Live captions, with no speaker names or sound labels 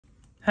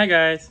Hi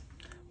guys,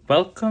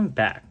 welcome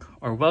back,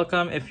 or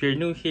welcome if you're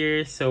new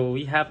here. So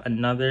we have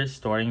another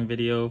storing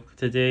video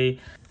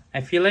today.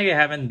 I feel like I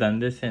haven't done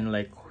this in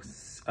like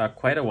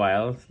quite a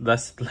while.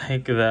 That's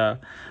like the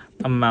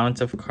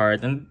amount of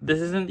cards, and this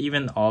isn't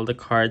even all the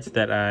cards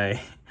that I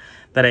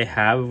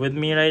have with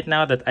me right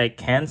now that I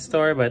can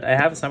store, but I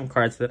have some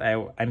cards that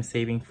I'm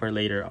saving for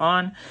later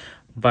on.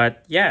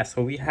 But yeah,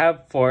 so we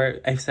have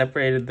I've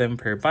separated them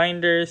per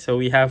binder, so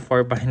we have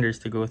 4 binders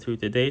to go through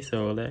today.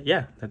 So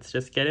yeah, let's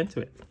just get into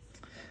it.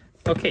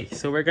 Okay,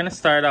 so we're gonna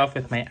start off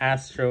with my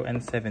Astro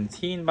and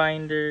 17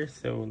 binder.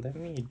 So let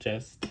me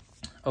just,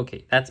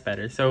 okay, that's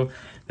better. So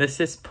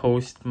this is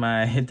post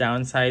my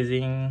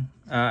downsizing.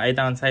 I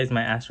downsized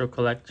my Astro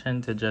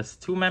collection to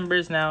just 2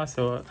 members now.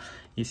 So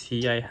you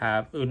see I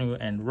have Unu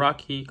and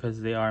Rocky because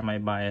they are my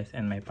bias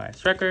and my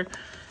bias wrecker.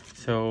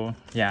 So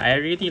yeah, I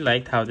really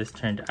liked how this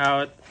turned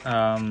out.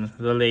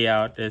 The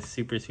layout is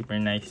super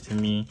nice to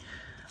me.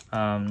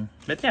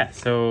 But yeah,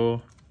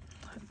 so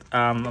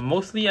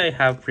mostly I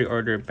have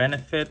pre-order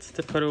benefits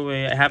to put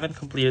away. I haven't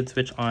completed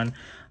Switch On.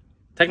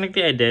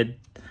 Technically I did,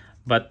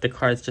 but the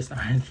cards just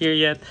aren't here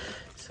yet.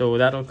 So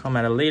that'll come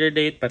at a later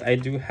date, but I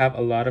do have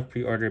a lot of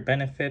pre-order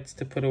benefits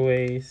to put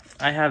away.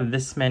 I have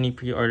this many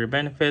pre-order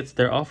benefits.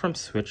 They're all from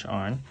Switch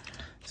On.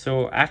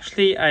 So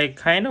actually, I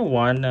kind of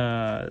want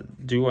to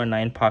do a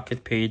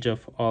 9-pocket page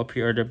of all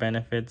pre-order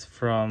benefits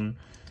from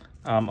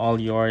all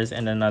yours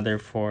and another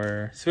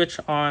for Switch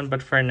On.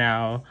 But for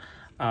now,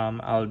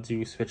 I'll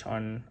do Switch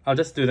On. I'll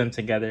just do them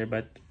together,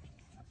 but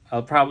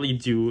I'll probably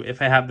do,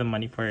 if I have the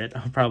money for it,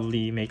 I'll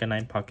probably make a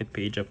 9-pocket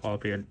page of all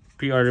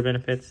pre-order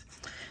benefits.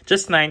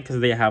 Just 9 because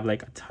they have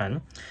like a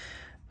ton.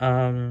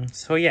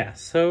 So yeah,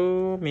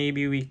 so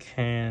maybe we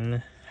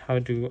can, how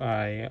do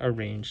I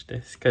arrange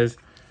this? Because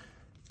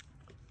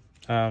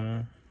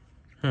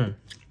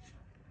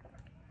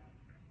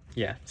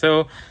yeah,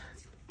 so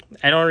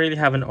I don't really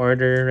have an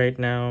order right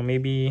now.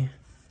 Maybe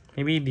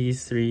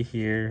these 3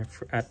 here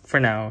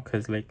for now,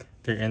 because like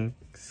they're in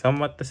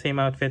somewhat the same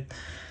outfit,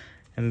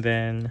 and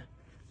then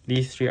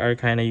these 3 are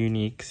kind of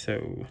unique.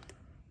 So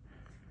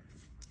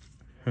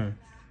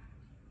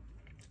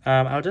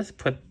I'll just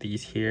put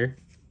these here,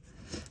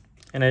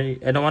 and I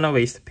don't want to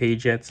waste a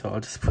page yet, so I'll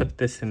just put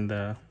this in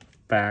the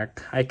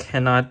back. I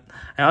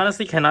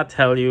honestly cannot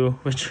tell you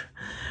which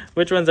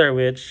ones are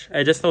which.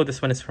 I just know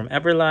this one is from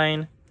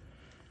Everline.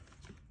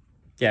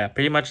 Yeah,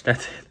 pretty much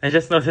that's it. I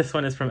just know this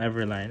one is from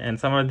Everline, and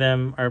some of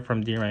them are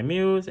from Dear My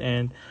Muse,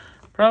 and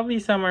probably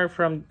some are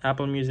from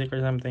Apple Music or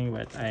something,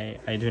 but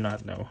I do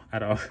not know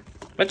at all.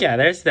 But yeah,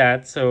 there's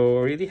that. So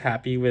really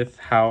happy with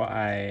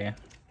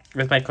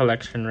with my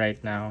collection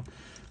right now.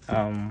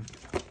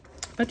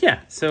 But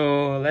yeah,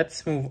 so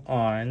let's move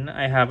on.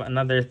 I have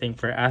another thing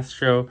for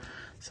Astro.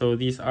 So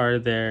these are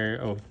their,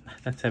 oh,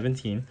 that's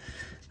 17.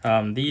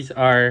 These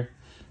are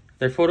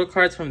their photo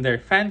cards from their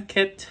fan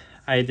kit.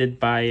 I did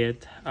buy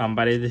it,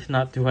 but I did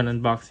not do an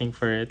unboxing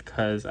for it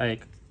because I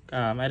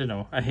don't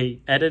know, I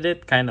edited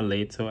it kind of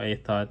late, so I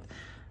thought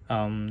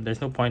there's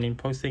no point in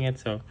posting it.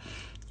 So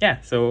yeah,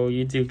 so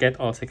you do get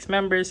all 6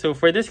 members. So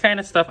for this kind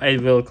of stuff, I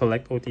will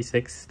collect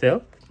OT6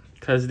 still,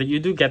 because you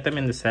do get them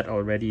in the set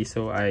already.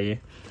 So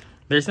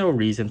there's no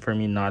reason for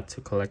me not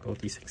to collect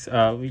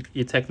OT6.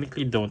 You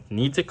technically don't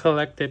need to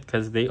collect it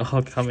because they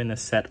all come in a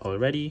set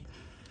already.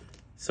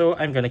 So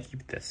I'm gonna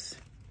keep this.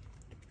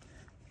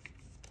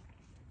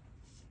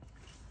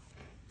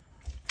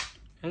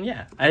 And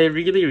yeah, I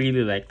really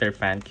like their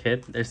fan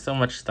kit. There's so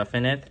much stuff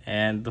in it,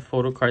 and the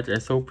photo cards are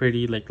so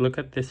pretty. Like, look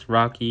at this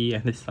Rocky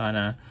and this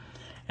Sana,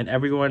 and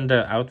everyone,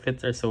 the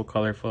outfits are so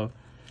colorful.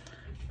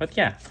 But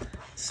yeah,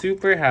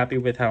 super happy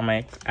with how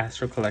my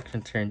Astro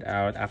collection turned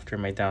out after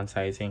my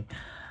downsizing.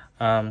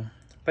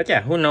 But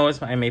yeah, who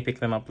knows, I may pick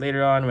them up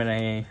later on when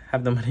I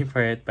have the money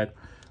for it. But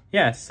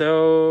yeah,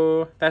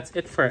 so that's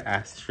it for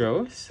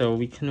Astro. So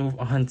we can move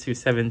on to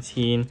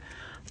 17.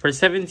 For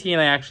 17,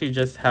 I actually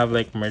just have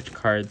like merch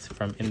cards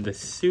from In The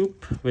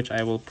Soup, which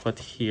I will put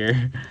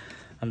here.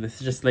 This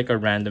is just like a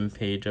random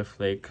page of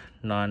like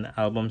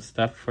non-album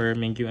stuff for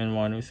Mingyu and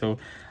Wonu. So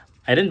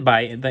I didn't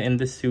buy the In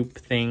The Soup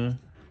thing.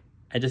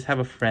 I just have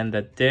a friend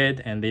that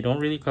did, and they don't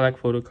really collect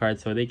photo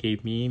cards, so they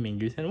gave me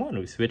Mingyu's and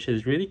Wonu's, which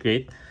is really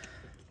great.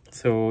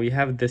 So we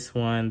have this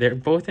one. They're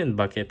both in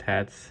bucket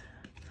hats,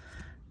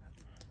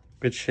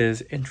 which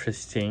is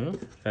interesting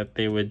that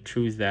they would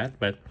choose that,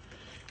 but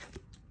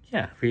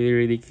yeah,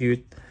 really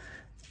cute.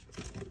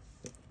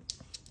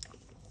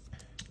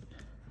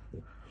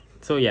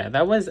 So yeah,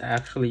 that was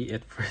actually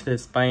it for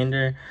this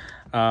binder.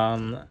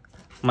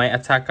 My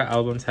Ataka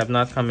albums have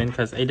not come in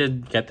because I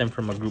did get them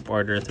from a group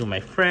order through my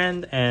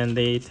friend, and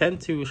they tend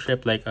to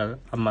ship like a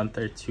month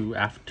or 2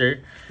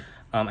 after.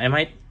 I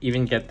might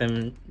even get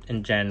them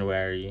in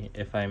January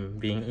if I'm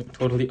being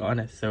totally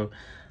honest. So,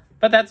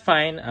 but that's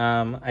fine.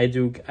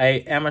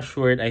 I am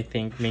assured, I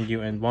think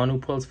Mingyu and Wonu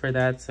pulls for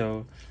that.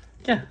 So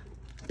yeah,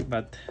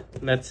 but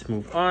let's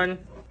move on.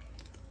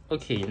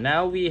 Okay,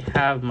 now we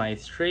have my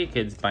Stray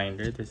Kids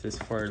binder. This is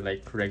for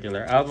like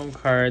regular album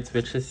cards,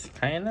 which is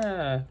kind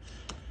of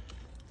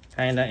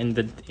kind of in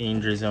the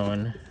danger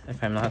zone,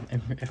 if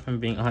I'm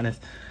being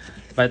honest.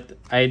 But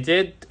I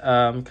did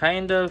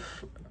kind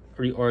of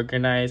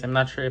reorganize. I'm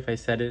not sure if I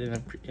said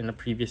it in a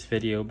previous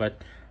video,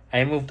 but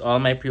I moved all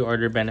my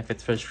pre-order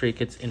benefits for Stray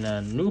Kids in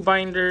a new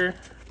binder,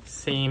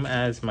 same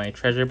as my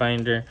treasure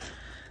binder.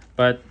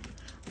 But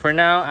for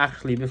now,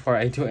 actually, before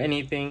I do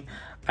anything,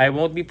 I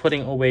won't be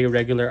putting away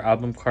regular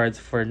album cards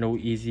for No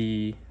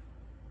Easy,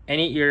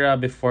 any era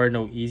before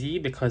No Easy,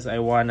 because I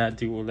wanna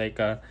do like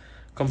a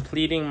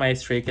completing my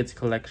Stray Kids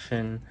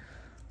collection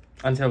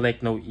until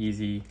like No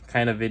Easy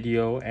kind of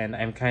video, and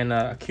I'm kind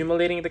of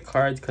accumulating the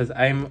cards because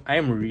I'm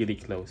really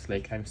close.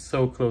 Like, I'm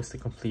so close to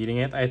completing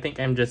it. I think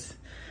I'm just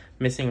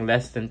missing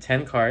less than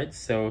 10 cards.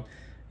 So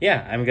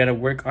yeah, I'm gonna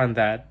work on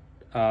that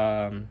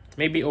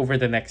maybe over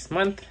the next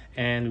month,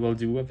 and we'll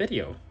do a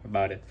video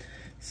about it.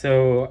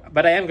 So,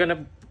 but I am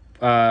gonna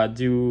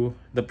do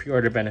the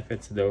pre-order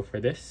benefits though for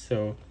this.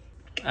 So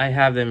I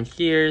have them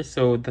here.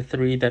 So the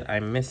 3 that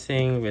I'm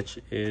missing, which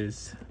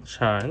is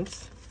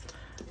Chance,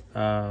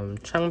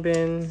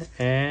 Changbin,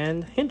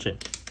 and Hyunjin.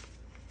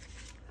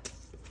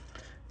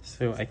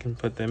 So I can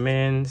put them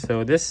in.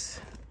 So this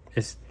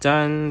is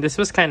done. This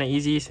was kind of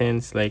easy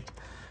since like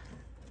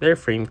they're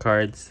frame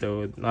cards,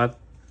 so not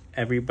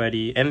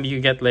everybody, and you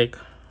get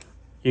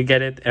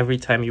it every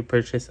time you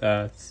purchase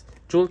a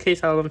jewel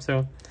case album,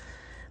 so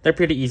they're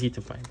pretty easy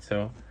to find.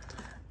 So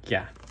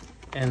yeah,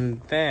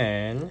 and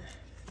then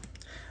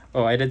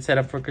I did set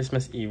up for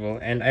Christmas Evil,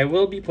 and I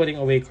will be putting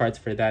away cards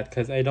for that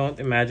because I don't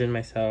imagine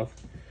myself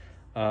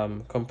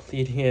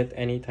completing it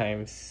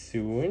anytime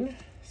soon.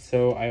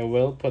 So I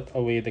will put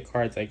away the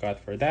cards I got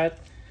for that.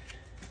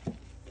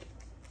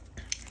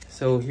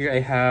 So here I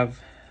have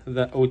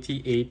the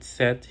OT8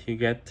 set you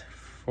get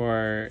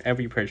for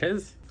every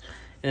purchase.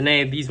 And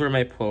these were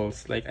my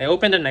pulls. Like, I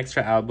opened an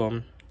extra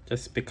album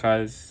just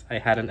because I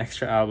had an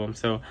extra album.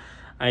 So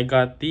I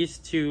got these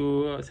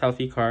 2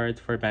 selfie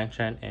cards for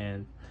Bangchan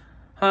and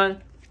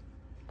Han.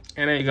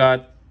 And I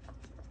got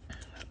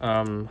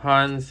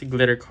Han's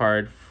glitter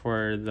card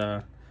for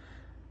the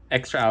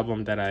extra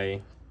album that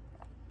I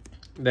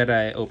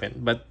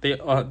opened. But they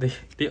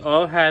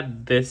all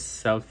had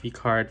this selfie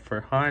card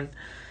for Han.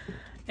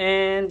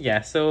 And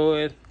yeah,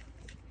 so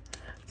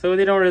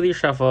they don't really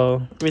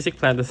shuffle. Music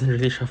Plant doesn't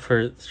really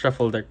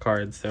shuffle their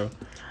cards. So,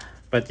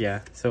 but yeah,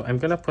 so I'm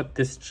gonna put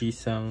this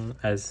Jisung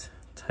as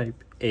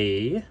type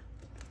A,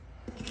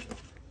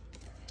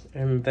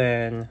 and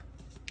then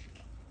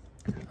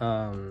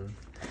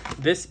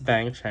this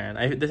Bangchan.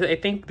 I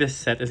think this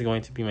set is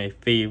going to be my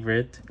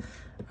favorite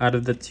out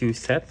of the 2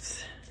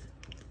 sets.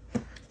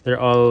 They're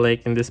all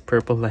like in this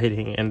purple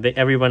lighting, and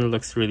everyone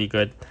looks really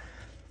good.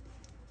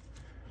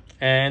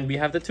 And we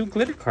have the 2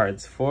 glitter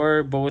cards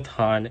for both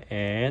Han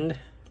and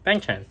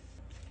Bangchan.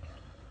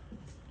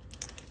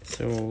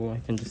 So I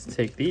can just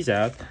take these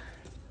out.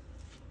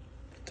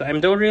 So I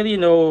don't really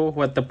know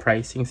what the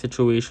pricing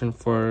situation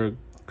for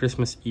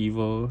Christmas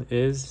Evil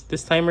is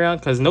this time around,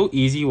 because No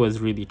Easy was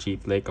really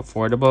cheap, like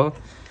affordable.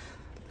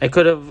 I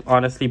could have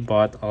honestly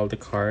bought all the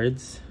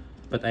cards,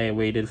 but I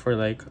waited for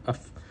like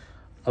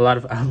a lot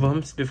of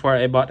albums before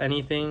I bought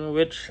anything,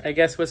 which I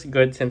guess was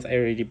good since I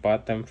already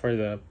bought them for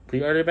the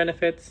pre-order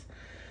benefits.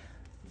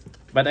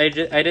 But I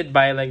did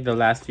buy like the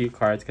last few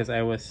cards because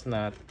I was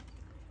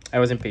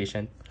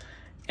impatient.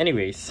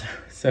 Anyways,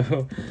 so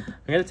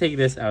I'm gonna take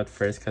this out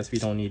first because we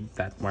don't need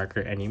that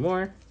marker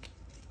anymore.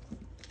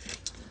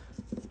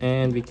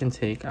 And we can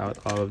take out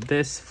all of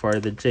this for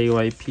the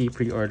JYP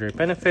pre-order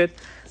benefit.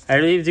 I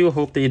really do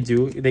hope they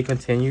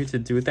continue to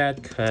do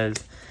that,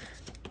 because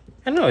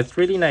I don't know, it's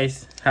really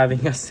nice having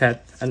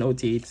an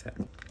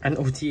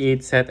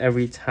OT8 set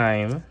every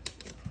time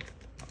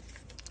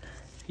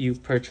you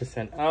purchase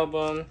an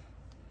album.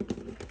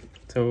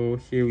 So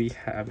here we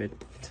have it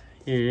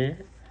here.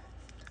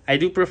 I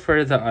do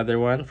prefer the other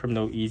one from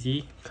No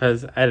Easy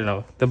because I don't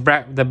know,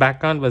 the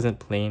background wasn't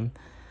plain,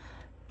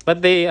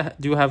 but they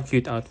do have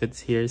cute outfits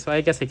here, so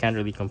I guess I can't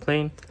really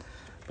complain.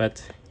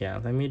 But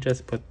yeah, let me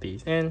just put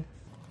these in.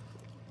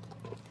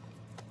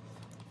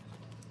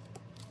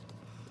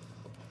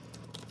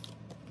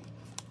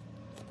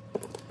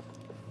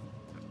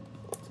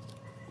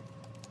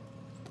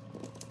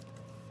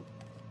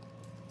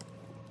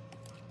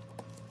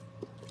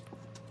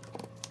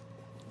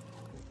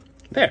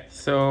 There,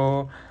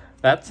 so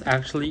that's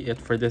actually it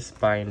for this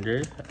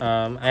binder.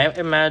 I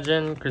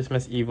imagine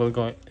Christmas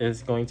Evil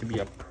is going to be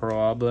a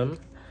problem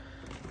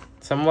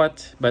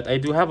somewhat, but I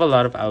do have a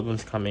lot of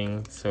albums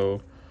coming,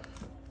 so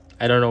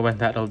I don't know when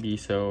that'll be.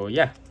 So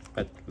yeah,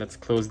 but let's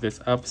close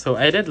this up. So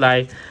I did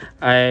lie,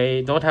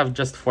 I don't have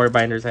just 4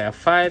 binders, I have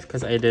 5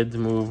 because I did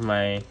move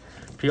my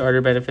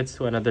pre-order benefits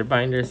to another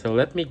binder. So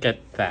let me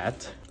get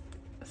that.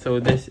 So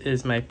this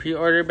is my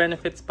pre-order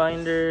benefits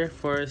binder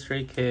for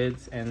Stray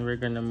Kids, and we're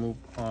gonna move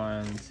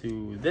on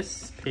to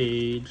this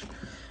page.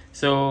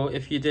 So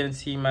if you didn't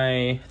see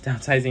my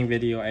downsizing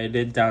video, I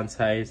did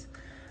downsize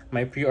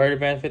my pre-order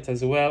benefits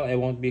as well. I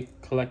won't be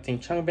collecting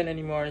Changbin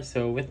anymore.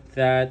 So with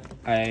that,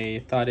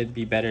 I thought it'd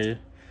be better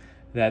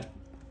that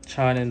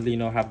Chan and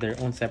Lino have their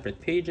own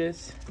separate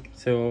pages.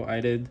 So I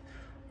did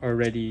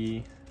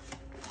already,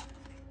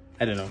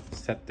 I don't know,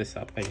 set this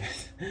up, I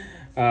guess,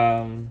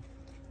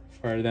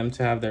 for them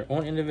to have their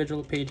own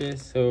individual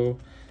pages. So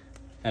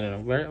I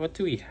don't know, what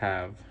do we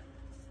have?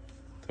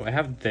 So I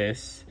have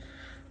this.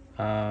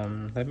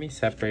 Let me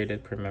separate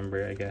it per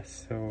member, I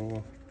guess.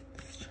 So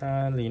this is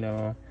Chan,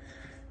 Lino,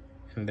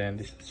 and then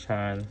this is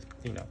Chan,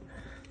 Lino.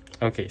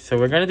 Okay, so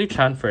we're gonna do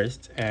Chan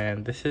first,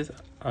 and this is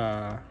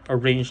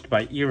arranged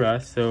by era.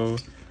 So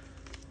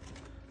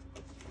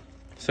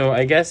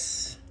I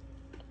guess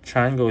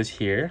Chan goes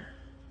here.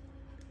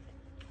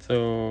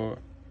 So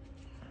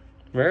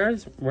where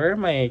are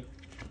my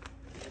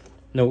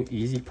no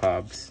easy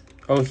pobs?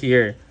 Oh,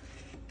 here.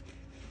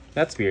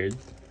 That's weird.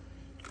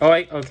 Oh,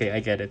 okay, I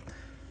get it.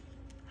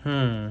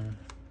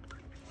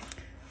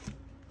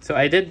 So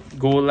I did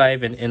go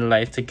live and in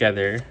live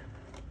together.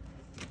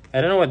 I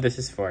don't know what this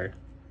is for,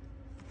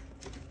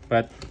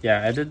 but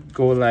yeah, I did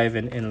go live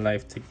and in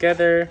live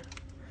together,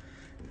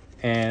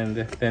 and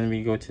then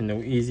we go to no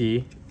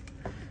easy.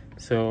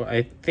 So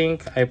I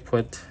think I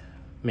put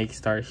make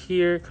star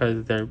here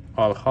because they're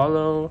all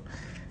hollow,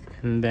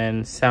 and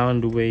then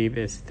sound wave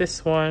is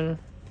this one.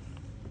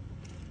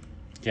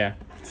 Yeah,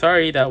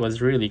 sorry, that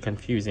was really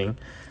confusing,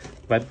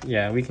 but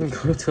yeah, we can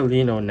go to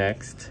Lino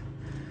next.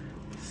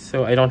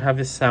 So I don't have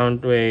his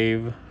sound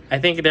wave. I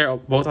think they're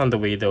both on the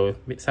way though,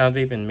 sound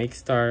wave and make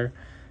star.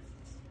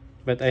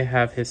 But I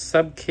have his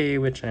sub K,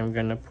 which I'm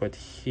gonna put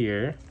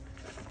here.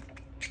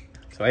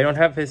 So I don't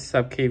have his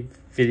sub K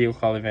video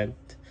call event.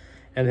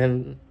 And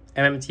then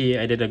MMT,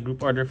 I did a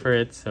group order for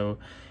it, so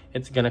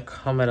it's gonna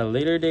come at a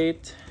later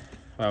date.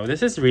 Wow,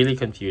 this is really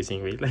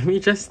confusing. Wait, let me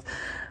just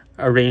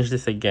arrange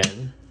this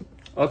again.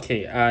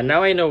 Okay,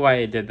 now I know why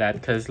I did that,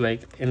 because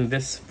like in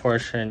this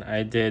portion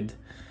I did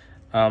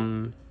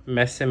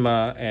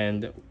Messima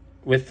and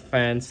with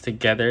fans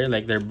together,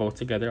 like they're both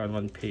together on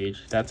one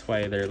page. That's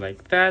why they're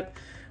like that.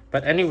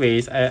 But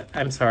anyways,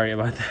 I'm sorry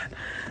about that.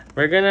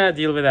 We're gonna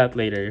deal with that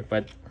later.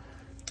 But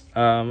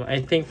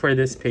I think for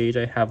this page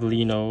I have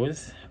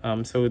Lino's.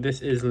 So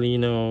this is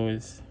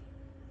Lino's.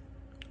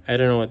 I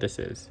don't know what this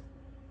is.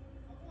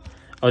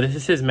 Oh, this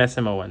is his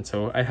Messima one.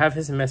 So I have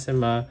his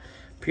Messima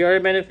PR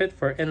benefit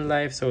for in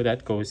life, so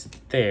that goes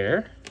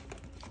there.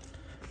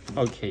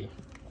 Okay,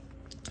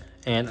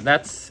 and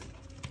that's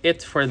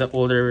it for the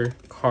older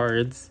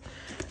cards.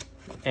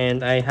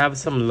 And I have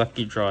some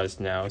lucky draws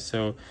now.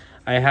 So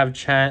I have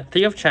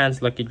 3 of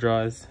Chan's lucky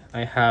draws.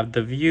 I have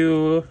the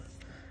View,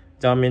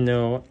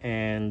 Domino,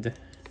 and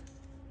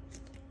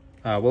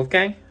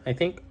Wolfgang, I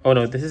think. Oh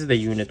no, this is the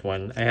unit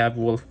one. I have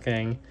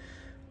Wolfgang.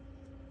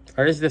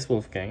 Or is this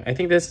Wolfgang? I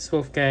think this is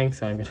Wolfgang,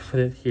 so I'm gonna put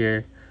it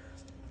here.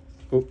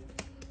 Oh.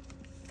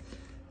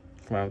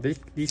 Wow,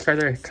 these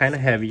cards are kind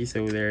of heavy,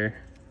 so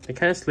they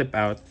kind of slip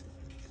out.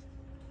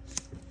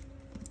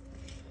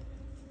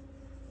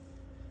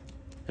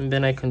 And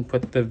then I can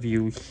put the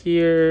View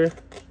here.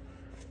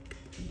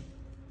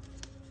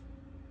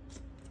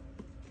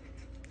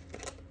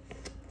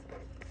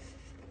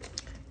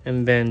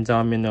 And then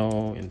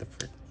Domino in the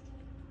front.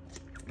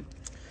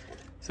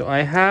 So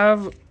I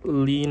have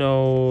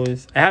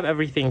Lino's. I have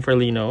everything for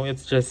Lino.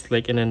 It's just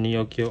like in a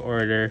Neokyo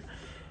order,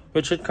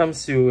 which should come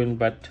soon,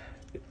 but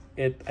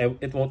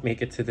it won't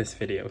make it to this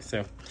video.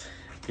 So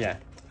yeah.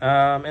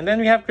 And then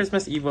we have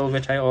Christmas Evil,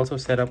 which I also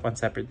set up on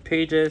separate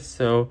pages.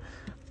 So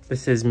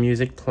this is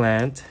Music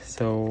Plant.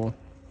 So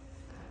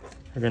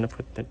we're gonna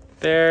put it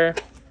there.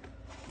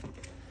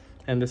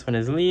 And this one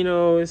is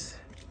Lino's.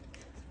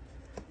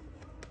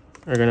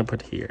 We're gonna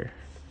put here.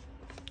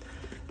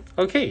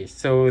 Okay,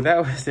 so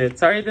that was it.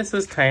 Sorry, this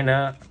was kind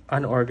of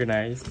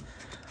unorganized,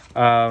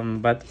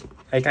 but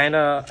I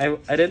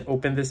didn't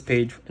open this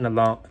page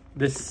in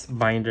this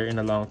binder in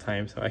a long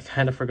time, so I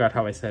kind of forgot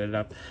how I set it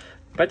up.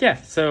 But yeah,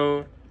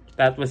 so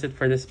that was it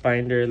for this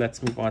binder.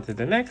 Let's move on to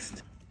the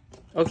next.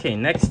 Okay,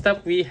 next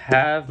up we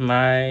have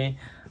my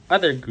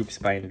other groups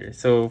binder.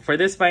 So for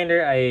this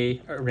binder, I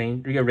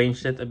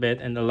rearranged it a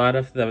bit, and a lot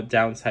of the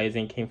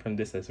downsizing came from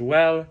this as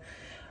well.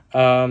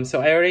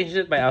 So I arranged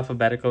it by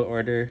alphabetical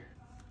order,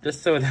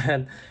 just so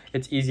that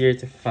it's easier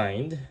to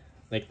find,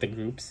 like the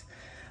groups.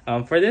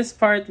 For this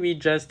part, we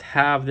just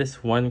have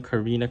this one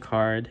Karina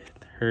card,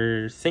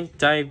 her Sync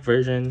Dive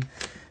version.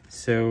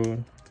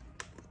 So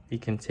we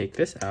can take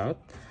this out.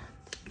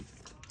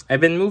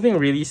 I've been moving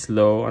really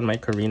slow on my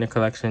Karina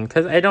collection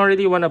because I don't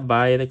really want to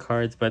buy the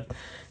cards, but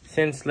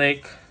since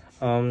like,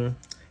 I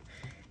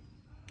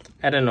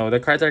don't know, the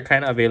cards are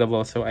kind of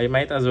available, so I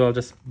might as well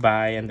just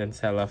buy and then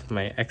sell off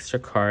my extra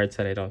cards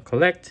that I don't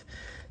collect.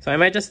 So I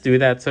might just do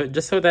that, so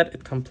just so that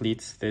it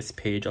completes this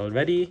page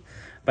already.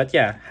 But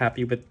yeah,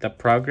 happy with the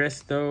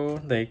progress though.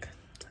 Like,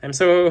 I'm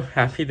so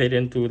happy they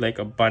didn't do like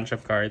a bunch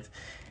of cards,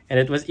 and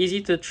it was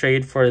easy to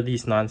trade for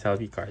these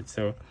non-selfie cards.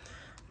 So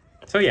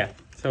yeah,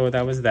 so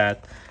that was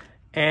that.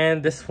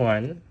 And this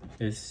one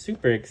is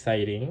super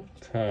exciting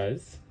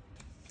because,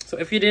 so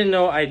if you didn't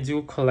know, I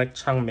do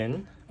collect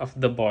Changmin of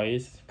the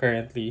Boyz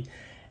currently,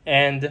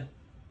 and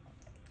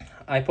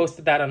I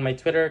posted that on my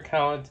Twitter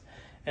account.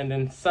 And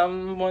then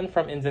someone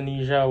from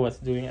Indonesia was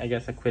doing, I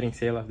guess, a quitting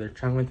sale of their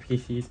Changmin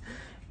PCs,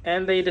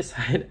 and I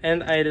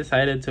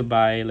decided to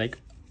buy like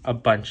a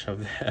bunch of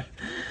them.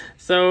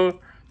 So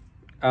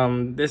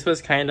this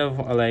was kind of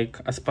like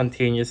a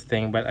spontaneous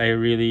thing, but I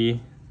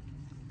really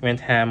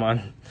went ham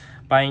on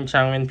buying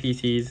Changmin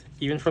PCs,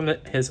 even from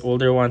his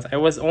older ones. I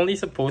was only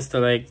supposed to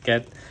like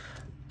get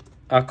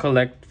a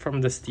collect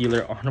from the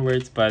Steeler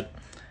onwards, but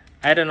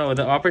I don't know,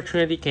 the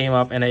opportunity came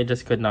up and I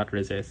just could not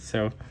resist.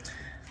 So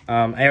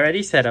I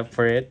already set up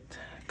for it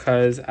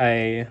because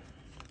I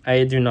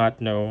do not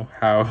know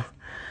how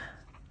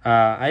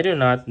I do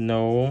not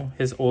know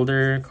his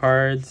older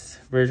cards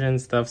version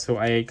stuff, so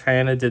I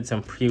kind of did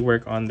some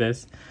pre-work on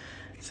this.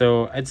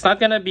 So it's not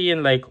gonna be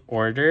in like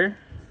order,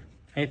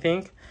 I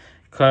think,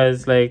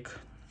 because like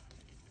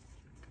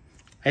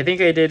I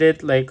think I did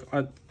it like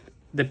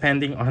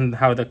depending on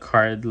how the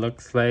card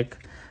looks like.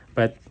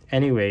 But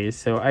anyways,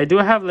 so I do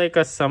have like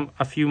a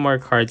few more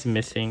cards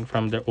missing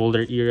from the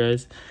older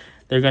eras.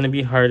 They're gonna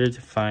be harder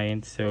to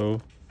find,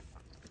 so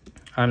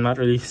I'm not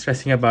really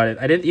stressing about it.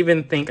 I didn't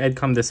even think I'd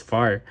come this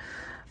far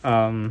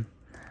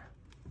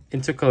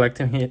into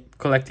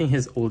collecting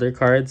his older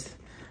cards.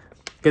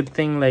 Good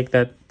thing like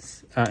that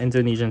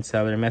Indonesian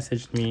seller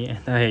messaged me,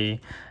 and I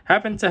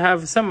happened to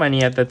have some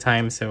money at the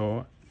time,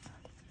 so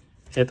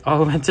it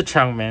all went to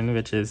Changmin,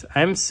 which is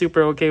I'm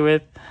super okay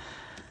with.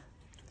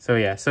 So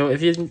yeah, so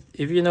if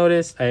you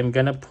notice, I'm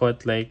gonna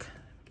put like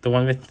the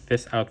one with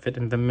this outfit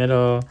in the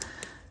middle,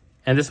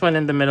 and this one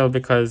in the middle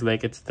because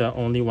like it's the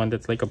only one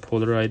that's like a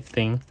Polaroid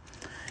thing.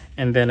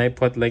 And then I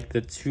put like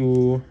the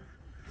two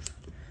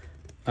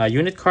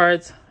unit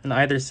cards on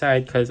either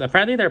side because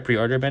apparently they're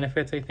pre-order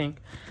benefits, I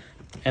think.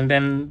 And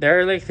then there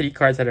are like 3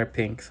 cards that are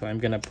pink, so I'm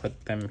gonna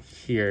put them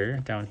here,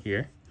 down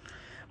here.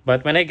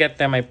 But when I get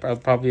them, I'll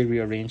probably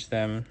rearrange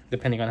them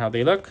depending on how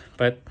they look.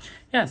 But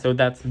yeah, so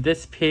that's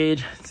this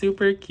page.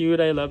 Super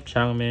cute. I love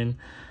Changmin.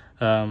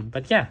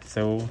 But yeah,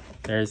 so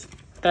there's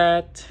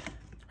that.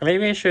 Or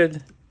maybe I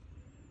should.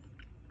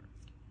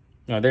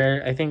 No,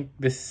 I think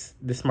this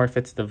more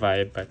fits the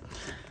vibe.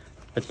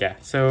 But yeah.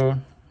 So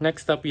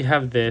next up we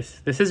have this.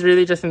 This is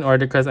really just in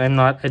order because I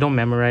don't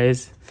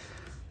memorize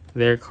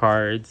their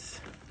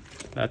cards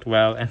that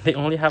well, and they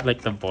only have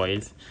like the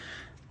Boyz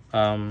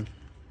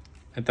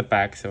at the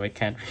back, so I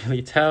can't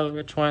really tell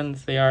which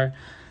ones they are.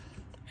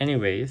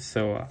 Anyways,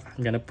 so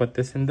I'm gonna put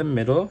this in the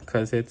middle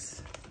because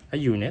it's a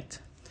unit,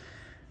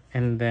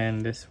 and then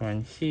this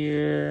one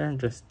here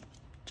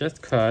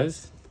just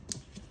cause.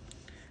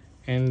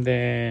 And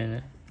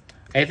then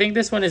I think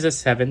this one is a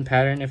 7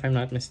 pattern if I'm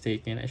not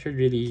mistaken. I should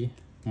really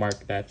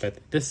mark that, but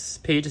this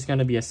page is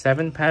gonna be a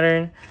 7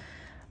 pattern.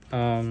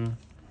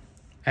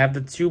 I have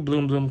the 2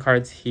 Bloom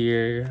cards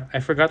here.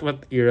 I forgot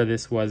what era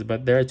this was,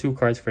 but there are 2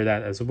 cards for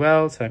that as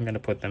well, so I'm gonna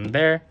put them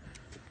there.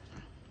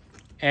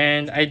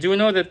 And I do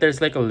know that there's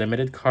like a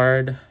limited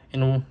card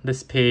in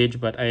this page,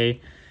 but I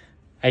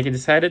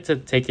decided to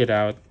take it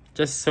out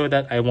just so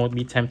that I won't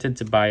be tempted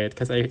to buy it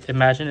because I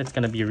imagine it's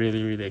gonna be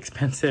really, really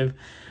expensive.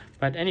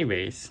 But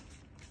anyways,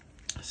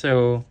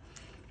 so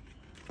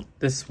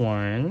this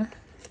one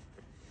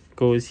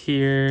goes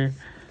here,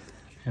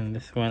 and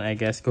this one I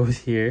guess goes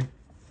here.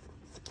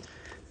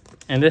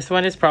 And this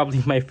one is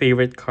probably my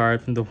favorite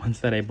card from the ones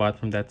that I bought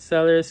from that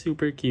seller.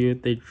 Super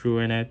cute. They drew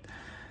in it.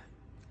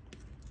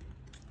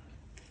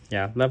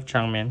 Yeah, love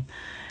Changmin.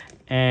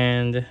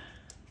 And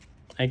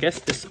I guess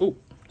this... Oh,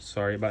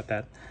 sorry about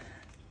that.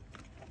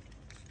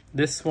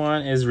 This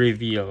one is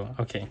Reveal.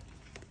 Okay.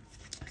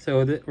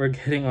 So we're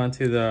getting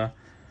onto the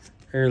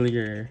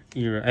earlier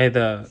era.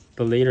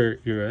 The later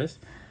eras.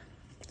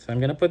 So I'm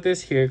going to put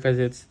this here because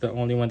it's the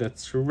only one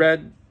that's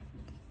red.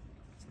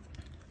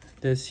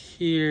 This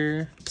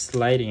here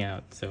sliding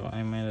out, so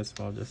I might as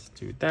well just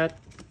do that.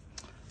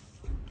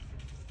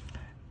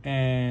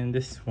 And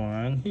this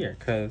one here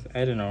because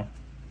I don't know.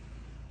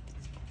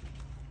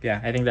 Yeah,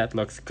 I think that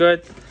looks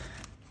good.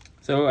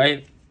 So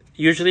I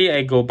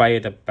usually go by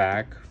the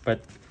back,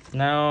 but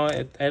now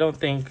I don't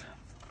think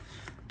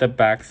the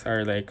backs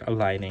are like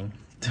aligning.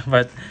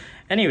 But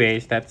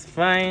anyways, that's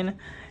fine.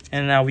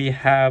 And now we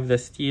have the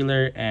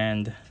Steeler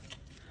and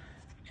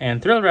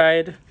Thrill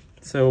Ride.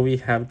 So we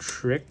have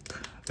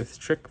this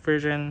Trick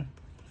version,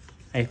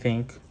 I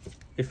think,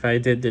 if I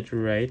did it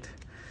right.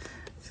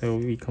 So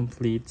we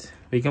complete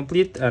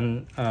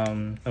an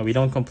no, we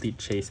don't complete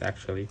Chase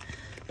actually.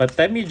 But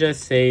let me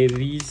just say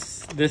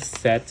this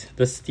set,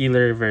 the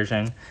Steeler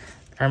version,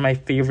 are my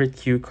favorite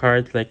cue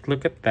cards. Like,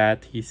 look at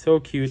that, he's so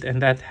cute.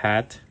 And that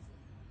hat,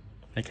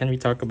 like, can we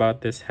talk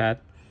about this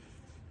hat?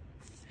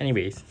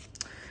 Anyways,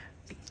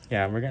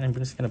 yeah, I'm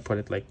just gonna put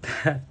it like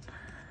that.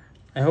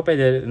 I hope I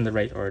did it in the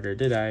right order.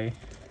 Did I?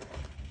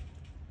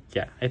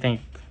 Yeah, I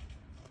think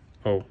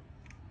I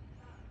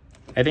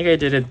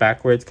did it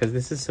backwards because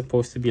this is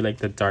supposed to be like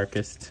the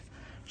darkest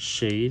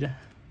shade.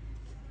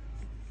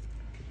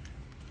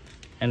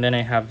 And then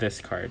I have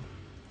this card.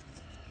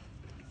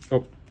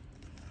 Oh,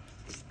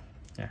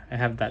 yeah, I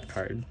have that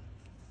card.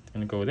 It's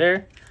gonna go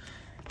there.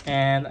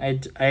 And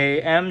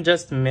I am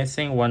just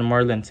missing one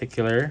more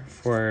lenticular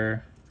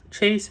for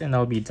chase and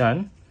I'll be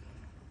done.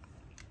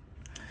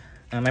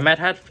 I might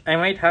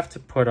have to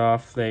put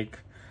off like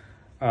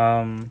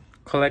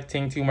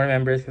collecting 2 more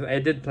members, because I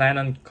did plan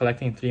on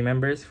collecting 3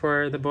 members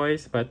for the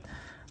Boyz, but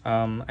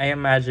I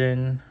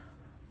imagine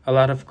a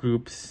lot of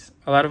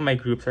my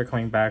groups are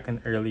coming back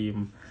in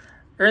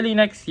early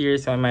next year,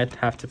 so I might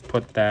have to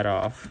put that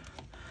off.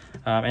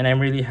 And I'm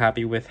really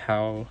happy with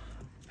how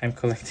I'm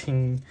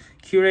collecting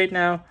Q right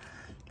now.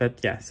 But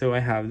yeah, so I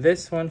have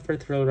this one for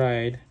Thrill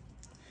Ride,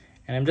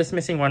 and I'm just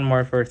missing one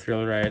more for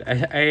Thrill Ride.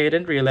 I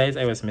didn't realize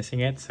I was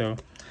missing it, so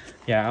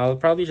yeah, I'll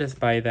probably just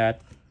buy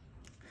that.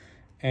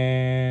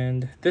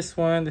 And this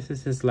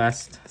is his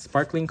last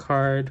sparkling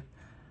card.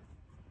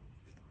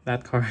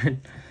 That card.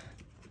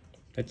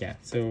 But yeah,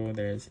 so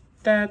there's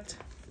that.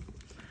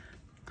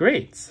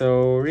 Great,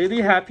 so really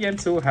happy. I'm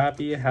so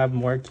happy I have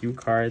more Q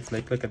cards.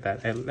 Like, look at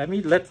that.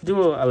 Let's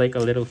do a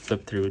little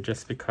flip through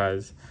just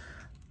because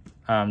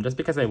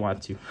I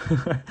want to.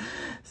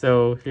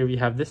 So here we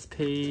have this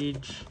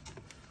page.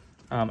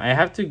 I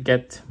have to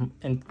get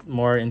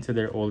more into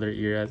their older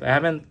eras. I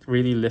haven't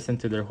really listened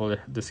to their whole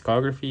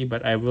discography,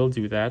 but I will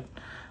do that.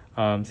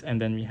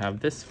 And then we have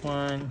this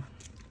one,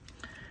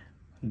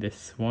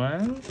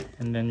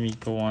 and then we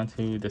go on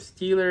to the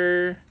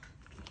Stealer,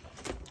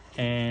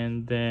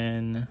 and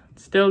then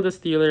still the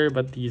Stealer,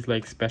 but these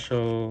like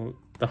special,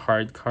 the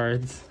hard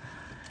cards.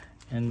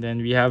 And then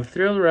we have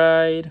Thrill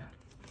Ride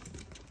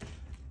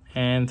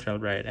and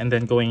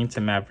then going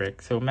into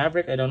Maverick. So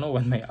Maverick, I don't know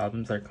when my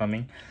albums are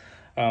coming,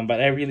 but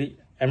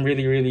I'm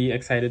really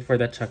excited for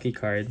that Chucky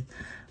card.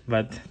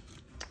 But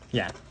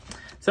yeah,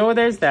 so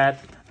there's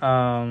that.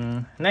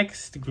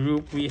 Next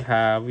group we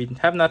have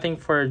nothing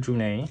for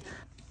Junei.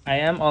 I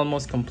am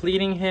almost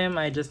completing him.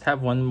 I just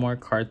have one more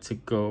card to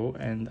go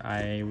and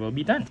I will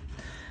be done.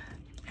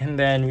 And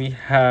then we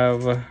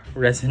have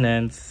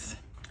Resonance,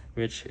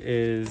 which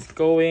is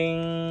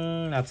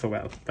going not so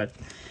well, but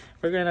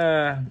we're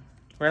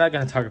not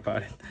gonna talk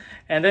about it.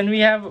 And then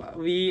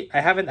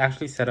I haven't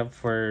actually set up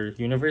for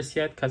Universe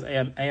yet, because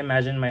I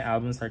imagine my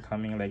albums are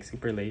coming like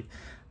super late,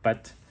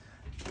 but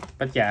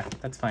yeah,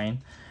 that's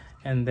fine.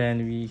 And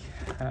then we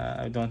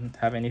don't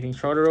have anything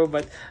Shotaro,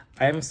 but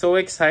I'm so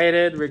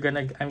excited.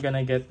 I'm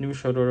gonna get new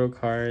Shotaro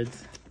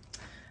cards.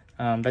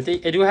 But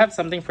I do have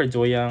something for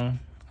Doyoung.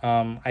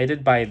 I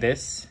did buy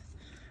this.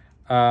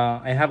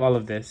 I have all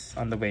of this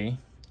on the way,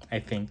 I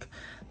think.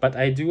 But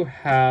I do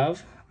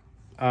have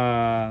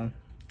a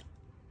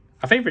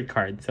favorite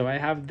card. So I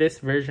have this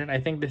version.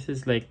 I think this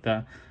is like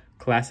the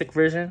classic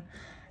version.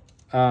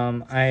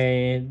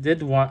 I did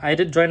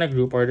join a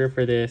group order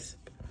for this.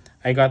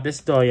 I got this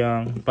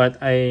Doyoung,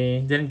 but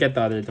I didn't get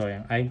the other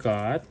Doyoung. I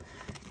got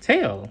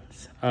Tails,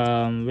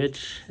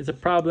 which is a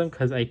problem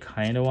because I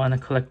kind of want to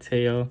collect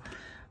Tail,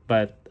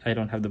 but I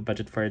don't have the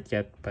budget for it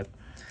yet. But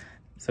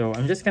so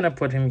I'm just gonna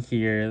put him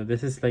here.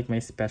 This is like my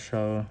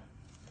special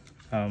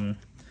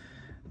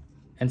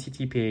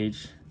NCT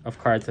page of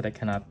cards that I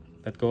cannot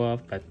let go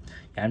of. But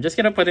yeah, I'm just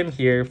gonna put him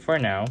here for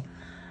now.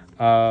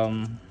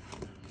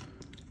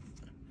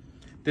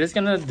 This is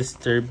gonna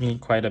disturb me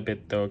quite a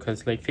bit though,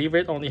 because like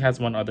favorite only has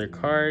one other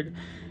card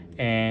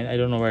and I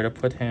don't know where to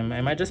put him.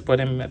 I might just put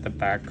him at the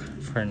back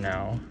for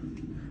now.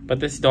 But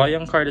this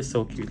Doyoung card is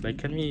so cute. Like,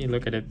 can we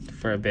look at it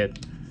for a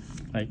bit?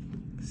 Like,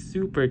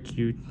 super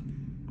cute.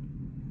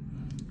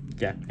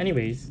 Yeah,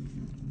 anyways,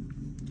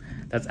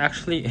 that's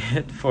actually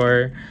it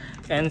for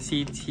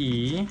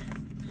NCT.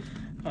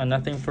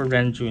 Nothing for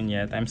Renjun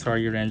yet. I'm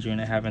sorry,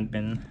 Renjun, I haven't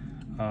been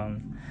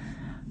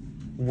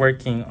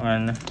working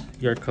on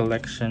your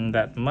collection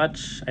that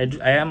much.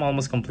 I am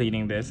almost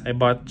completing this. I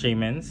bought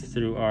Jaemin's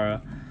through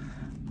our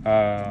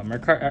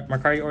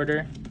Mercari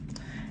order,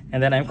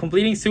 and then I'm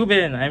completing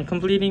Subin. I'm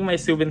completing my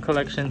Subin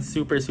collection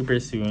super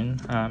soon.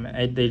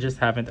 They just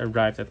haven't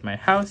arrived at my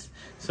house,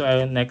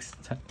 so next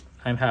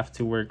I have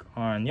to work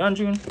on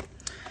Yeonjun.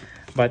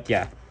 But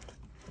yeah,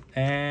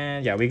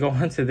 and yeah, we go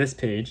on to this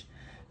page.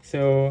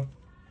 So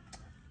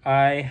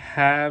I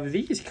have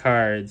these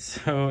cards.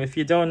 So if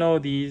you don't know,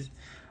 these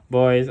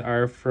boys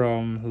are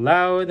from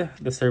Loud,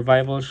 the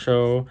survival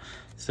show.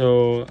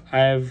 So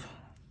I've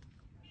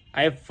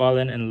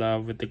fallen in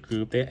love with the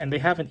group, and they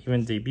haven't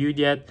even debuted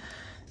yet.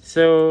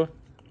 So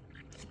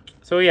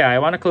yeah, I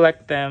want to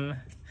collect them.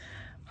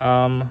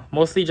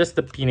 Mostly just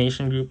the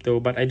PNATION group though,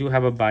 but I do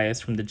have a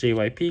bias from the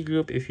JYP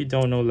group. If you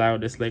don't know,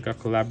 Loud is like a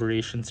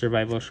collaboration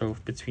survival show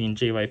between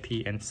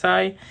JYP and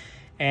Psy,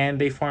 and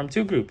they form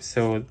 2 groups.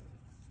 So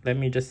let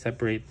me just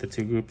separate the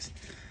 2 groups.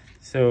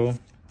 So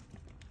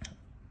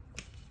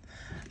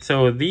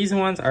these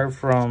ones are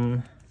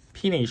from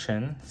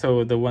PNATION,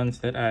 so the ones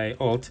that I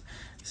ult.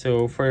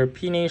 So for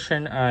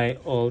PNATION, I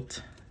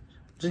ult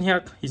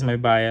Jinhyuk, he's my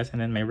bias, and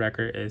then my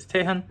wrecker is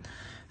Taehan.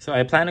 So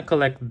I plan to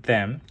collect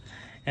them.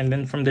 And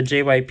then from the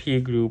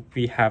JYP group,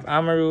 we have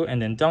Amaru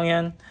and then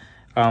Donghyun.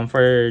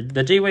 For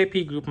the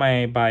JYP group,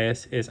 my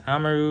bias is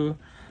Amaru.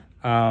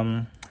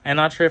 I'm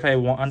not sure if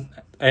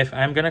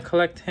I'm gonna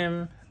collect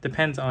him.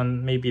 Depends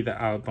on maybe the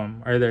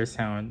album or their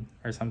sound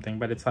or something,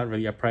 but it's not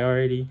really a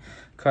priority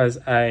because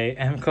I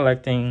am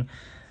collecting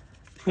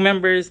two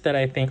members that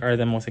I think are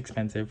the most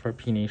expensive for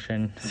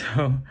PNATION.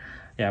 So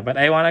yeah, but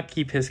I want to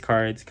keep his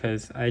cards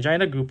because I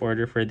joined a group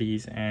order for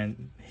these,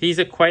 and he's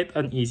quite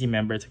an easy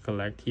member to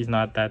collect. He's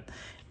not that,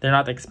 they're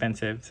not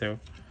expensive. So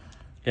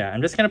yeah,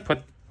 I'm just gonna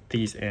put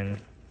these in.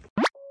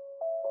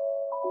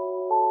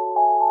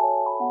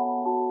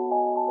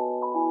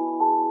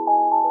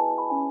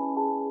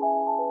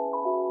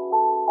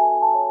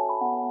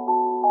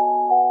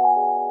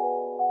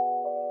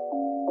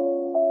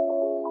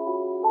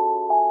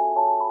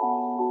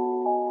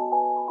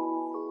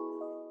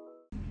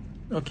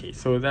 Okay,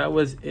 so that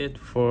was it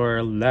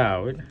for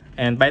Loud.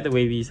 And by the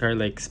way, these are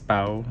like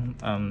Spao,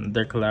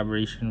 their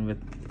collaboration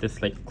with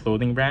this like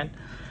clothing brand.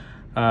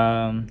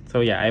 So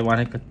yeah, I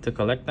wanted to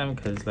collect them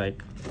because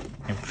like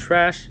I'm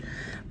trash.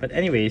 But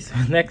anyways,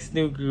 next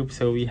new group,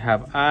 so we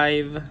have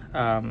IVE.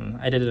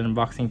 I did an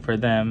unboxing for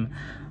them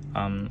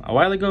a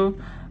while ago.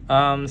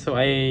 So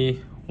I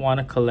want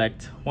to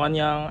collect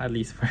Wonyoung, at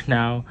least for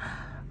now.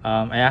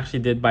 I actually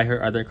did buy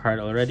her other card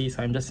already,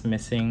 so I'm just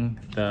missing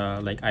the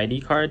like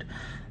ID card.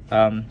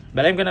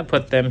 But I'm gonna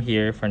put them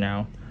here for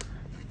now,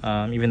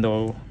 even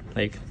though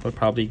like we'll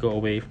probably go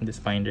away from this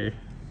binder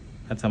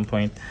at some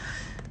point.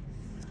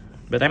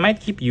 But I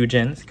might keep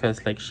Eugen's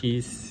because like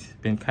she's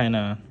been kind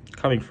of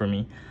coming for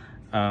me,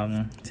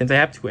 since I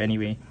have two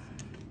anyway.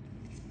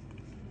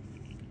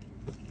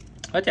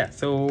 But yeah,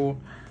 so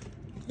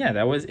yeah,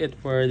 that was it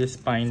for this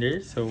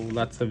binder. So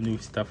lots of new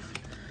stuff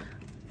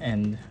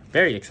and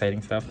very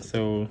exciting stuff.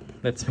 So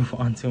let's move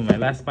on to my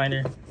last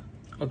binder.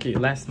 Okay,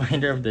 last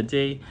binder of the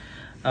day.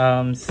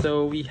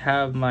 So we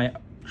have my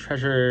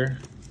Treasure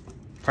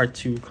Part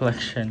 2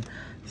 collection.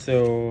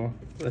 So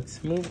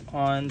let's move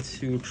on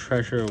to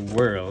Treasure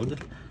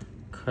World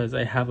because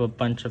I have a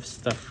bunch of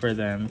stuff for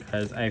them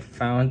because I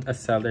found a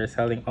seller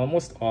selling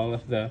almost all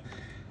of the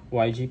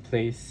YG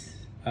Place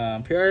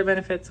pre-order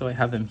benefits. So I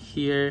have them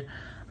here.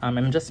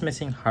 I'm just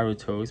missing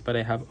Haruto's, but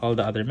I have all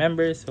the other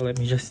members. So let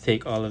me just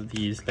take all of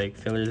these like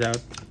fillers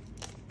out.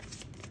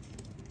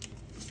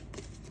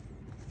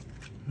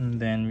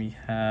 And then we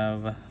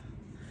have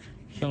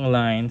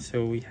Line,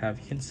 so we have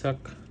Hyunsuk,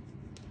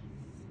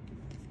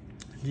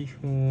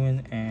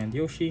 Jihoon, and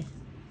Yoshi.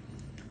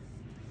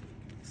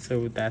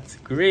 So that's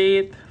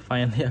great.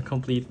 Finally a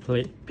complete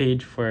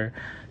page for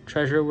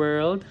Treasure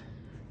World.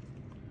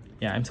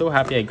 Yeah, I'm so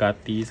happy I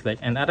got these, like,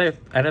 and at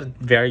a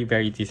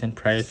very decent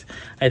price.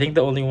 I think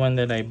the only one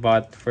that I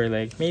bought for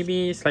like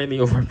maybe slightly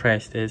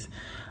overpriced is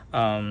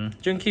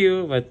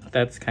Junkyu, but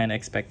that's kind of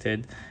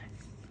expected.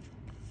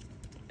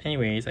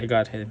 Anyways, I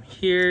got him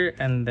here,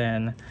 and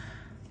then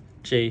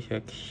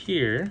Jaehyuk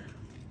here,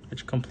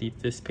 which complete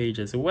this page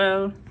as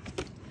well.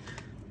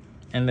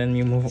 And then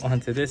we move on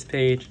to this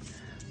page.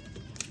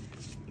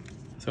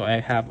 So I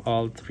have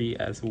all three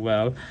as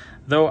well.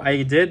 Though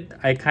I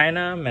kind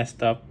of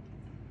messed up,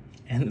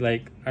 and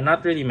like, or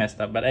not really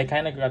messed up, but I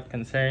kind of got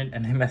concerned,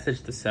 and I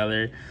messaged the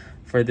seller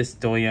for this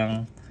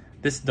Doyoung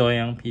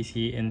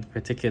PC in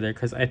particular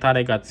because I thought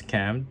I got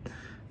scammed,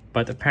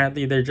 but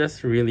apparently they're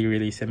just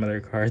really similar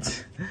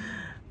cards.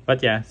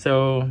 But yeah,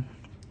 so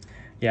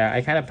yeah,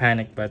 I kind of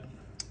panicked, but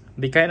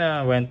they kind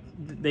of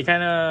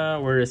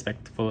were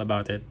respectful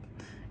about it.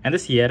 And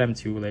this Yeram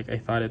too, like I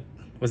thought it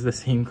was the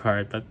same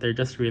card, but they're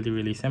just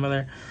really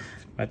similar.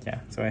 But yeah,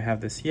 so I have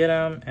this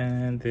Yeram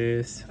and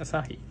this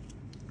Asahi.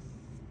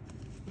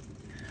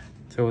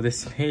 So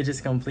this page is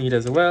complete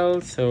as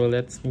well. So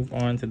let's move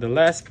on to the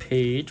last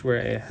page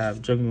where I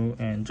have Jungwoo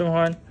and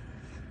Jungwon.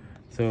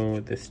 So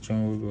this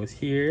Jungwoo goes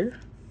here,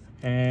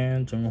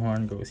 and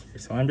Jungwon goes here.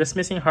 So I'm just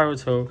missing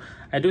Haruto.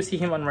 I do see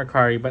him on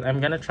Mercari, but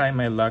I'm gonna try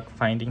my luck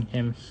finding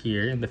him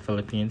here in the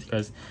Philippines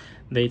because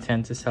they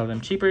tend to sell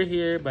them cheaper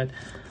here. But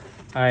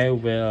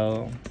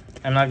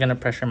I'm not gonna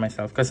pressure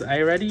myself because I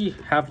already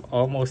have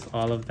almost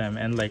all of them,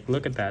 and like,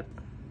 look at that,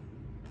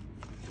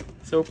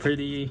 so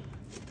pretty.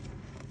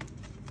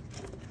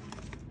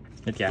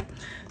 But yeah,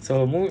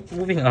 so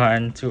moving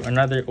on to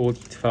another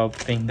OT12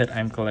 thing that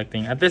I'm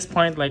collecting. At this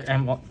point, like,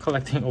 I'm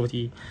collecting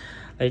OT.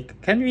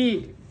 Like, can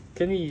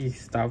we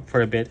stop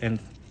for a bit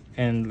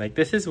and like,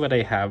 this is what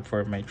I have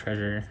for my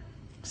treasure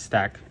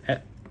stack,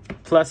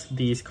 plus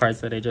these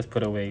cards that I just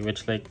put away,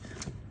 which like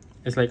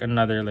is like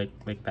another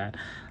like that.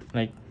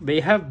 Like, they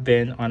have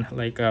been on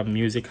like a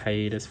music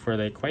hiatus for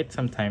like quite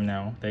some time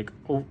now, like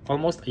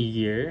almost a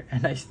year,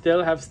 and I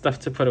still have stuff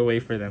to put away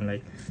for them.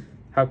 Like,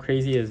 how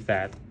crazy is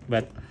that?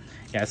 But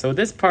yeah, so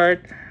this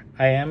part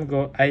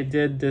I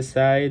did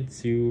decide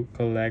to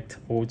collect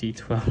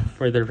OT12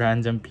 for the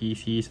random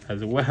PCs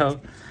as well.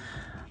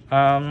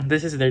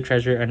 This is their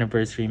Treasure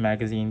Anniversary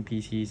Magazine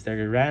PCs.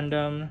 They're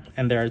random,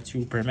 and there are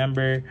 2 per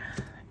member,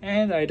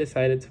 and I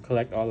decided to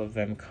collect all of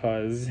them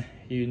because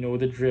you know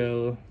the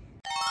drill.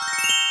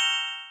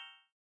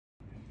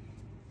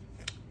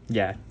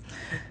 Yeah,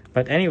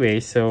 but anyway,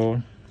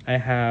 so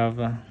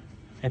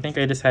I think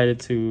I decided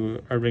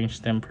to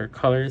arrange them per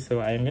color. So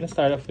I'm gonna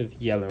start off with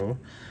yellow,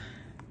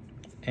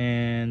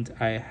 and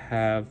I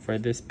have for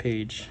this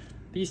page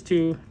these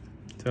 2.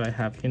 So I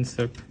have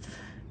Hyunsuk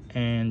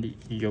and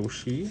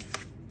Yoshi.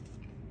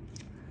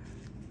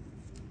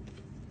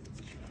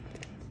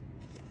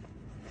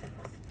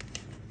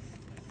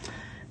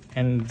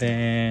 And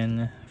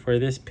then for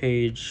this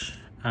page,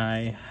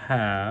 I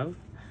have,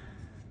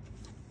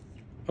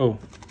 oh,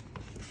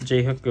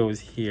 J-Hook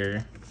goes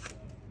here.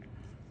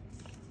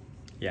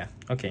 Yeah,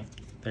 okay,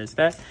 there's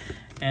that.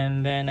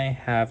 And then I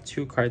have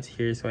 2 cards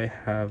here, so I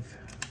have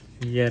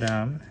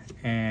Yeram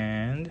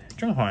and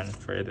Jungwon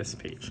for this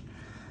page.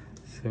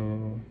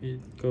 So it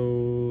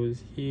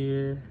goes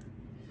here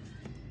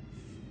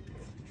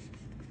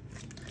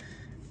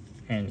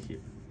and here.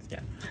 Yeah,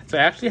 so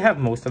I actually have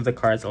most of the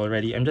cards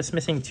already. I'm just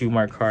missing 2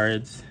 more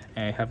cards.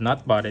 I have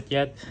not bought it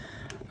yet,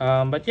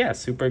 but yeah,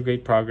 super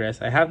great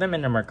progress. I have them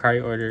in a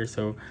Mercari order,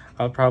 so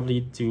I'll probably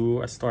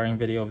do a storing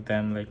video of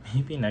them like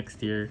maybe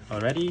next year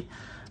already,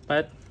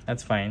 but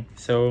that's fine.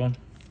 So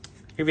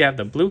here we have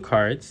the blue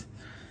cards.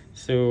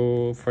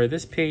 So for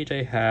this page,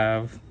 I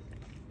have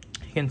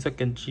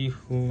Hyunsuk and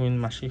Jihoon,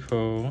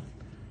 Mashiho.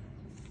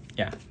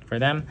 Yeah, for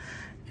them.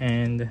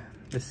 And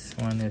this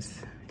one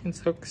is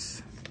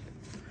Hyunsuk's,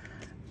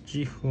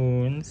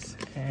 Jihoon's,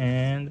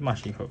 and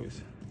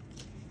Mashiho's.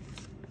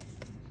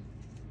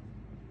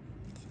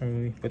 So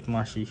we put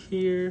Mashi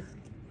here,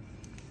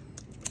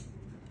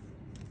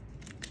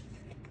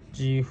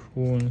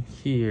 Jihoon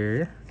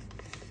here,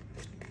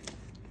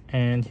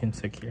 and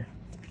Hyunsuk here.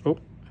 Oh,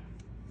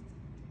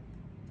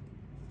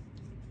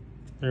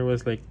 there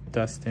was like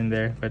dust in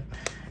there, but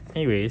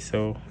anyway,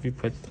 so we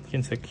put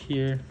Hyunsuk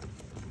here.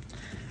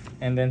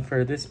 And then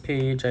for this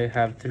page, I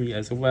have 3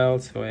 as well.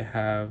 So I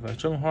have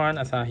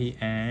Jungwon,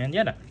 Asahi, and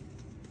Yeram.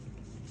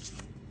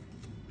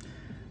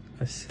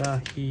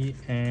 Asahi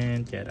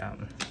and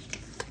Yeram.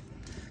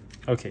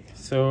 Okay,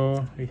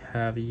 so we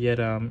have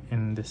Yeram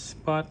in this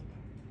spot.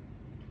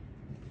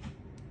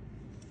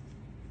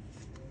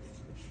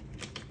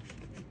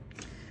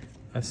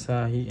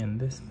 Asahi in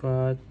this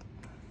spot.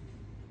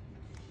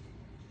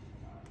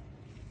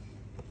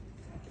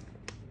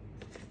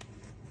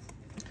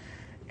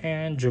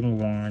 And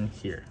Jungwon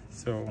here.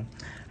 So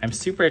I'm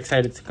super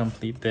excited to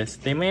complete this.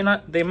 They might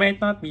not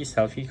be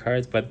selfie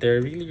cards, but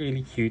they're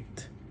really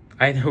cute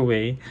either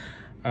way.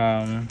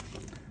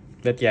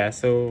 But yeah,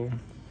 so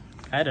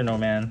I don't know,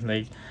 man,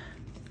 like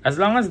as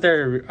long as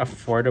they're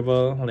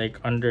affordable, like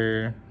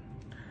under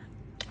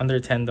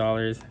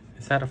 $10.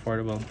 Is that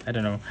affordable? I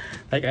don't know.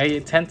 Like I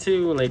tend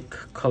to like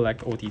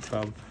collect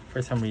OT12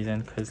 for some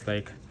reason, because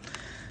like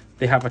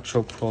they have a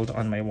chokehold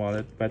on my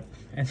wallet. But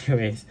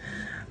anyways,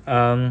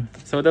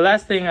 so the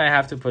last thing I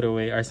have to put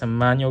away are some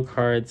manual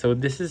cards. So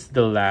this is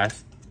the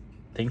last,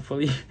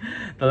 thankfully,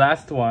 the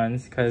last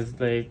ones, because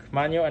like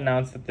Manyo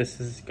announced that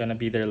this is gonna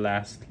be their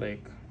last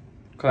like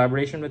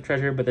collaboration with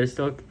Treasure, but they're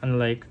still in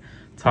like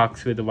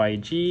talks with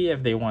YG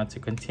if they want to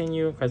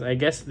continue, because I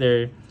guess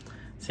their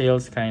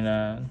sales kind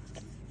of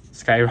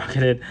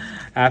skyrocketed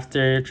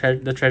after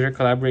the Treasure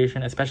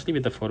collaboration, especially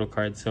with the photo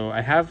cards. So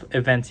I have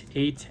event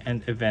 8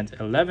 and event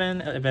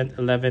 11. Event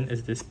 11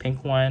 is this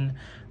pink one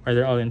where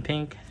they're all in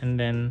pink, and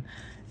then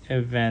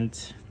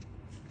event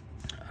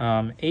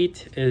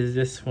 8 is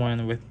this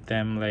one with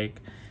them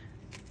like,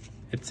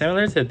 it's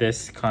similar to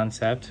this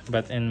concept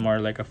but in more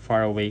like a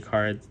faraway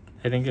card.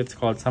 I think it's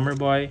called Summer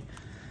Boy,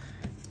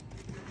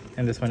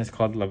 and this one is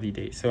called Lovely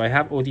Day. So I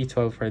have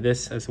OT12 for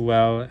this as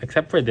well,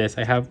 except for this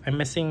I'm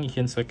missing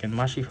Hyunsuk and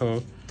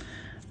Mashiho.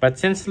 But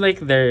since like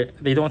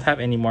they don't have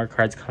any more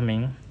cards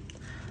coming,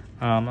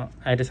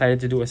 I decided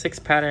to do a 6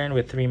 pattern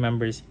with 3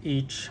 members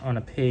each on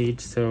a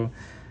page. So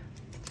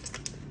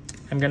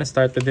I'm gonna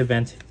start with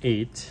event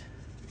 8.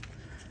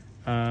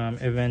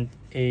 Event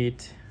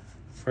 8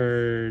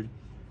 for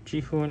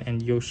Jihoon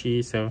and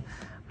Yoshi. So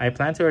I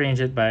plan to arrange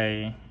it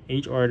by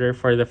age order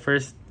for the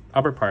first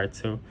upper part.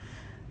 So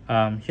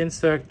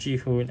Hyunsuk,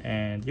 Jihoon,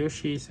 and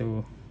Yoshi.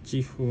 So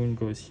Jihoon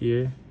goes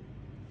here.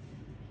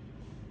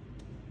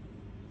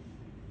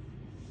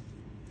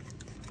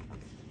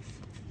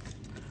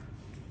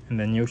 And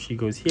then Yoshi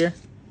goes here.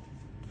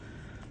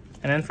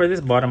 And then for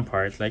this bottom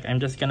part, like I'm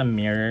just gonna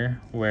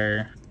mirror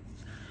where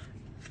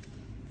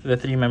the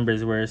 3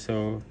 members were.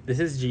 So this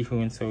is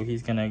Jihoon, so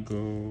he's gonna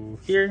go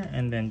here,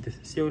 and then this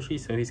is Yoshi,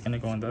 so he's gonna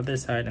go on the other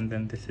side, and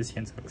then this is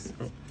Hyunsuk.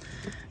 So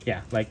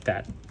yeah, like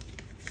that.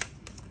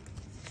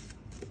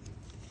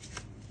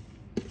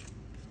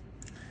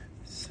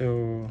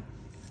 So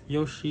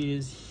Yoshi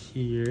is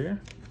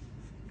here,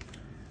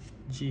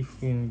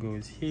 Jihoon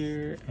goes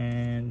here,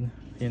 and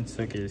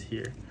Hyunsuk is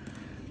here.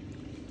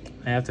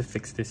 I have to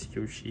fix this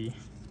Yoshi.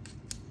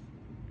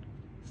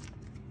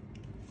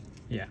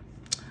 Yeah,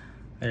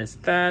 there's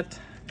that.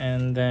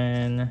 And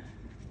then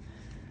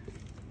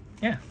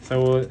yeah,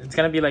 so it's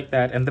gonna be like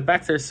that, and the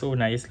backs are so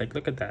nice. Like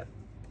look at that.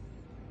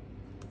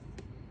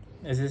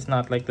 This is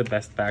not like the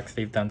best backs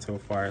they've done so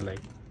far.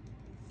 Like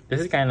this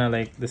is kind of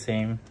like the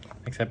same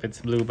except it's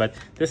blue, but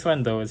this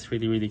one though is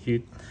really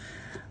cute.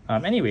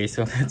 Anyway,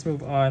 so let's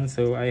move on.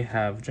 So I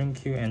have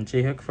Jungkook and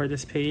J-Hook for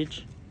this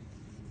page.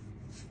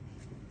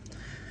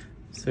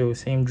 So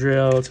same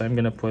drill. So I'm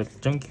gonna put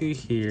Jungkook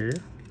here,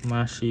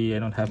 Mashi, I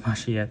don't have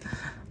Mashi yet,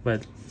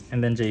 but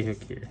and then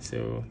J-Hook here.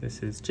 So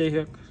this is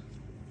J-Hook,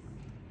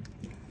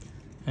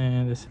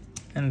 and this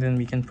And then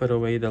we can put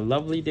away the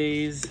Lovely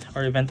Days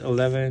or event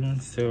 11.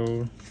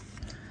 So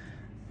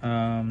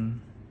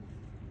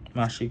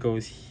Mashi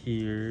goes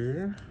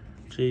here,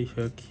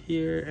 J-Hook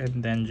here,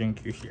 and then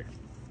Junkyu here.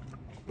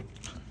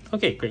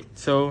 Okay, great.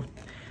 So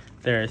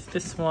there's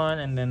this one,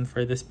 and then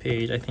for this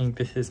page, I think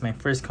this is my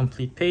first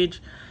complete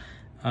page.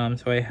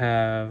 So I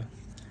have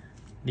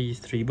these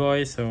three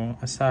boys. So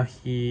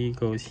Asahi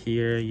goes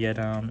here,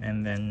 Yeram,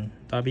 and then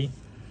Dabi.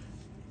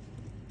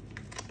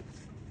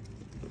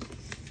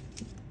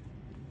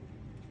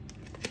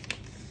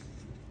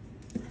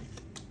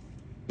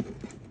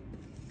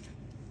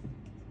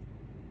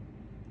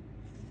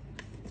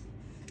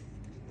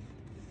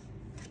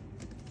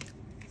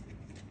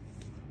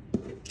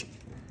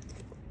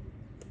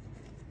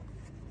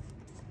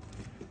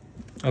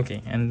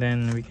 Okay, and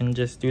then we can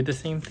just do the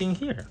same thing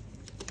here.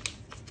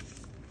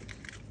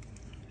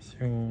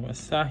 So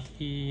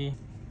Asahi,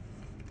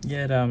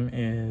 Yeram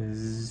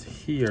is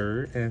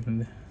here,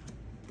 and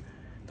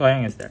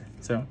Doyoung is there.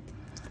 So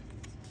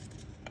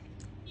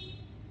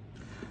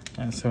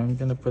I'm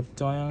gonna put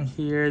Doyoung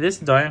here. This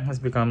Doyoung has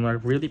become a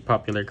really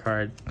popular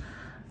card.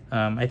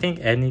 I think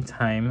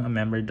anytime a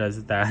member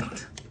does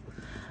that,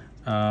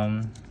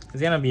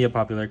 it's gonna be a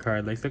popular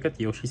card. Like, look at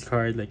Yoshi's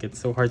card. Like, it's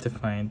so hard to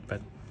find,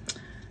 but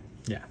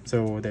yeah,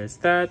 so there's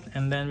that.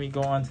 And then we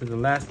go on to the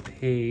last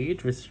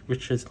page,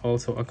 which is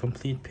also a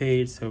complete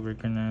page. So we're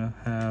gonna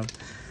have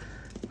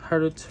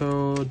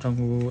Haruto,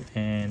 Jungwoo,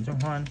 and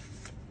Jungwon.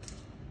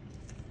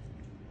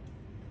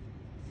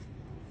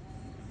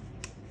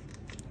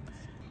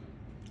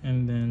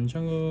 And then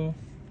Jungwoo,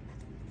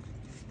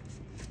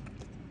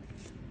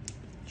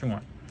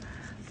 Jungwon.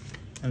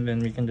 And then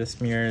we can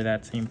just mirror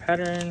that same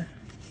pattern.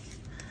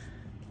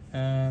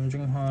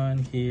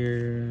 Jungwon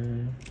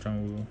here,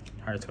 Jungwoo,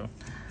 Haruto.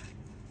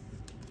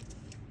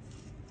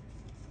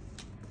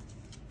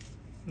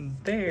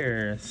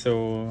 There.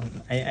 So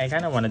I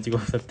kind of wanted to go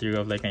flip through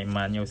of like my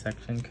manual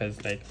section,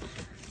 because like,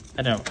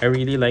 I don't know, I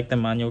really like the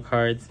manual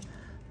cards.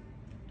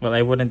 Well,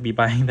 I wouldn't be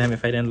buying them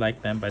if I didn't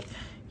like them, but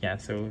yeah,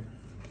 so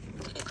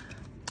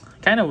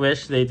kind of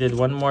wish they did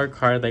one more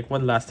card, like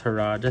one last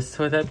hurrah, just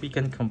so that we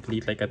can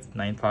complete like a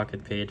 9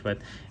 pocket page. But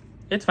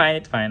it's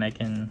fine, I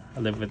can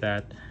live with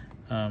that.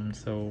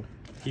 So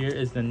here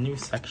is the new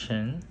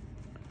section.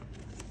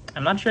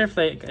 I'm not sure if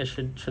like I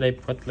should I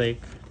put like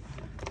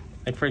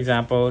for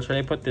example, should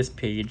I put this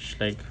page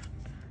like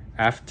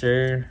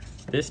after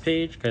this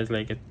page, because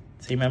like it's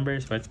same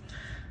members, but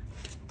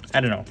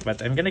I don't know.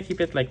 But I'm gonna keep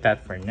it like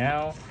that for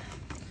now.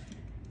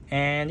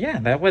 And yeah,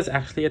 that was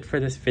actually it for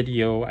this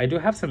video. I do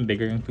have some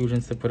bigger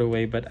inclusions to put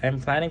away, but I'm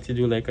planning to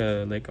do like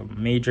a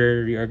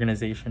major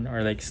reorganization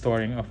or like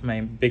storing of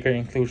my bigger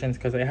inclusions,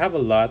 because I have a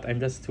lot.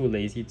 I'm just too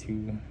lazy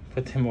to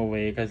put them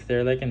away because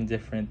they're like in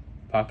different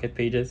pocket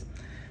pages.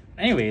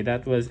 Anyway,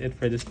 that was it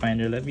for this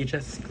binder. Let me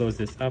just close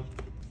this up.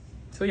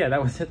 So yeah,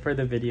 that was it for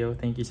the video.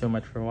 Thank you so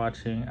much for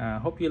watching.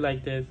 Hope you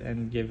liked it,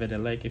 and give it a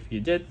like if you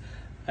did,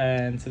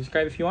 and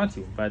subscribe if you want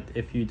to, but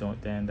if you don't,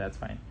 then that's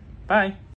fine. Bye.